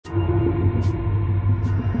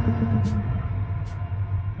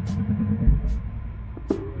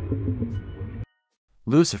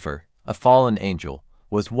Lucifer, a fallen angel,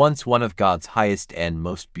 was once one of God's highest and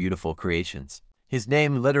most beautiful creations. His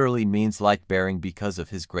name literally means light-bearing because of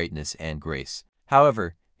his greatness and grace.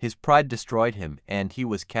 However, his pride destroyed him, and he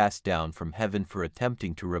was cast down from heaven for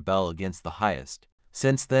attempting to rebel against the highest.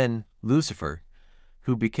 Since then, Lucifer,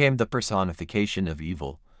 who became the personification of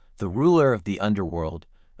evil, the ruler of the underworld,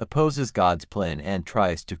 opposes God's plan and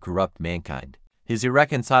tries to corrupt mankind. His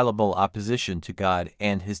irreconcilable opposition to God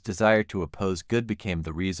and his desire to oppose good became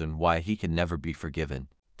the reason why he can never be forgiven.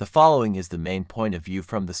 The following is the main point of view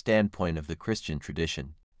from the standpoint of the Christian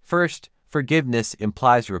tradition. First, forgiveness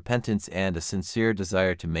implies repentance and a sincere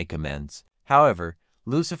desire to make amends. However,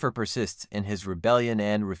 Lucifer persists in his rebellion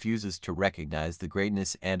and refuses to recognize the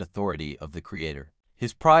greatness and authority of the Creator.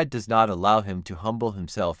 His pride does not allow him to humble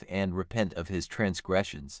himself and repent of his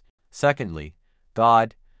transgressions. Secondly,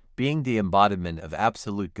 God, being the embodiment of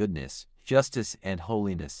absolute goodness, justice, and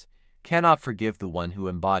holiness, cannot forgive the one who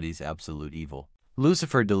embodies absolute evil.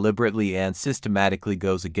 Lucifer deliberately and systematically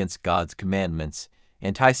goes against God's commandments,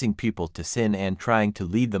 enticing people to sin and trying to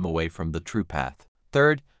lead them away from the true path.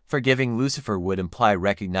 Third, forgiving Lucifer would imply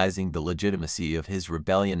recognizing the legitimacy of his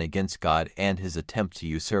rebellion against God and his attempt to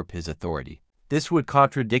usurp his authority. This would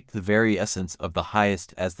contradict the very essence of the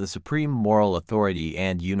highest as the supreme moral authority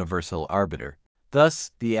and universal arbiter.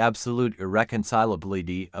 Thus, the absolute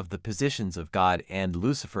irreconcilability of the positions of God and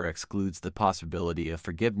Lucifer excludes the possibility of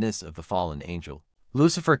forgiveness of the fallen angel.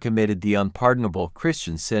 Lucifer committed the unpardonable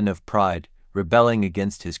Christian sin of pride, rebelling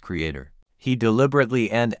against his Creator. He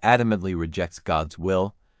deliberately and adamantly rejects God's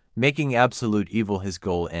will, making absolute evil his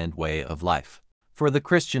goal and way of life. For the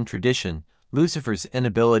Christian tradition, Lucifer's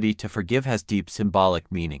inability to forgive has deep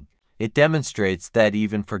symbolic meaning. It demonstrates that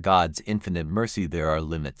even for God's infinite mercy there are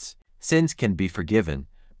limits. Sins can be forgiven,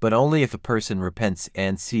 but only if a person repents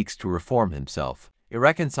and seeks to reform himself.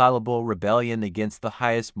 Irreconcilable rebellion against the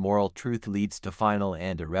highest moral truth leads to final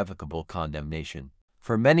and irrevocable condemnation.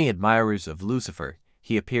 For many admirers of Lucifer,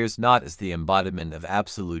 he appears not as the embodiment of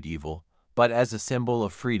absolute evil, but as a symbol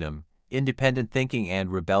of freedom, independent thinking,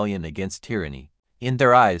 and rebellion against tyranny. In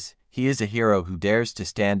their eyes, he is a hero who dares to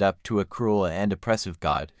stand up to a cruel and oppressive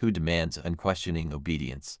God who demands unquestioning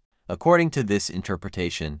obedience. According to this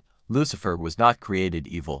interpretation, Lucifer was not created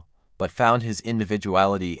evil, but found his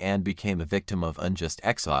individuality and became a victim of unjust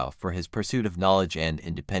exile for his pursuit of knowledge and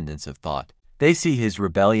independence of thought. They see his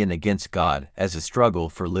rebellion against God as a struggle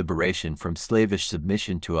for liberation from slavish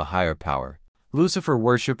submission to a higher power. Lucifer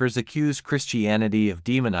worshippers accuse Christianity of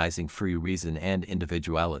demonizing free reason and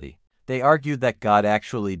individuality. They argue that God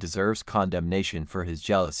actually deserves condemnation for his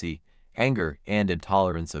jealousy, anger, and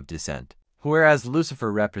intolerance of dissent, whereas Lucifer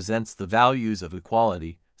represents the values of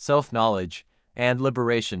equality, self-knowledge, and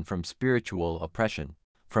liberation from spiritual oppression.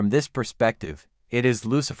 From this perspective, it is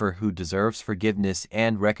Lucifer who deserves forgiveness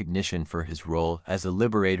and recognition for his role as a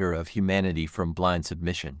liberator of humanity from blind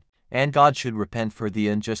submission, and God should repent for the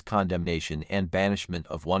unjust condemnation and banishment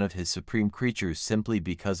of one of his supreme creatures simply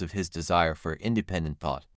because of his desire for independent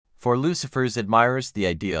thought. For Lucifer's admirers, the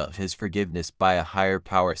idea of his forgiveness by a higher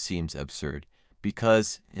power seems absurd,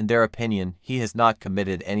 because, in their opinion, he has not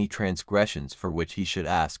committed any transgressions for which he should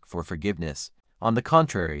ask for forgiveness. On the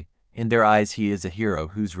contrary, in their eyes he is a hero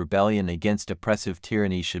whose rebellion against oppressive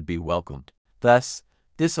tyranny should be welcomed. Thus,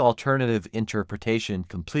 this alternative interpretation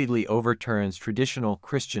completely overturns traditional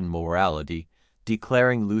Christian morality,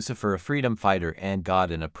 declaring Lucifer a freedom fighter and God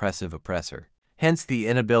an oppressive oppressor. Hence the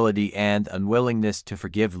inability and unwillingness to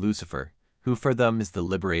forgive Lucifer, who for them is the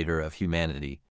liberator of humanity.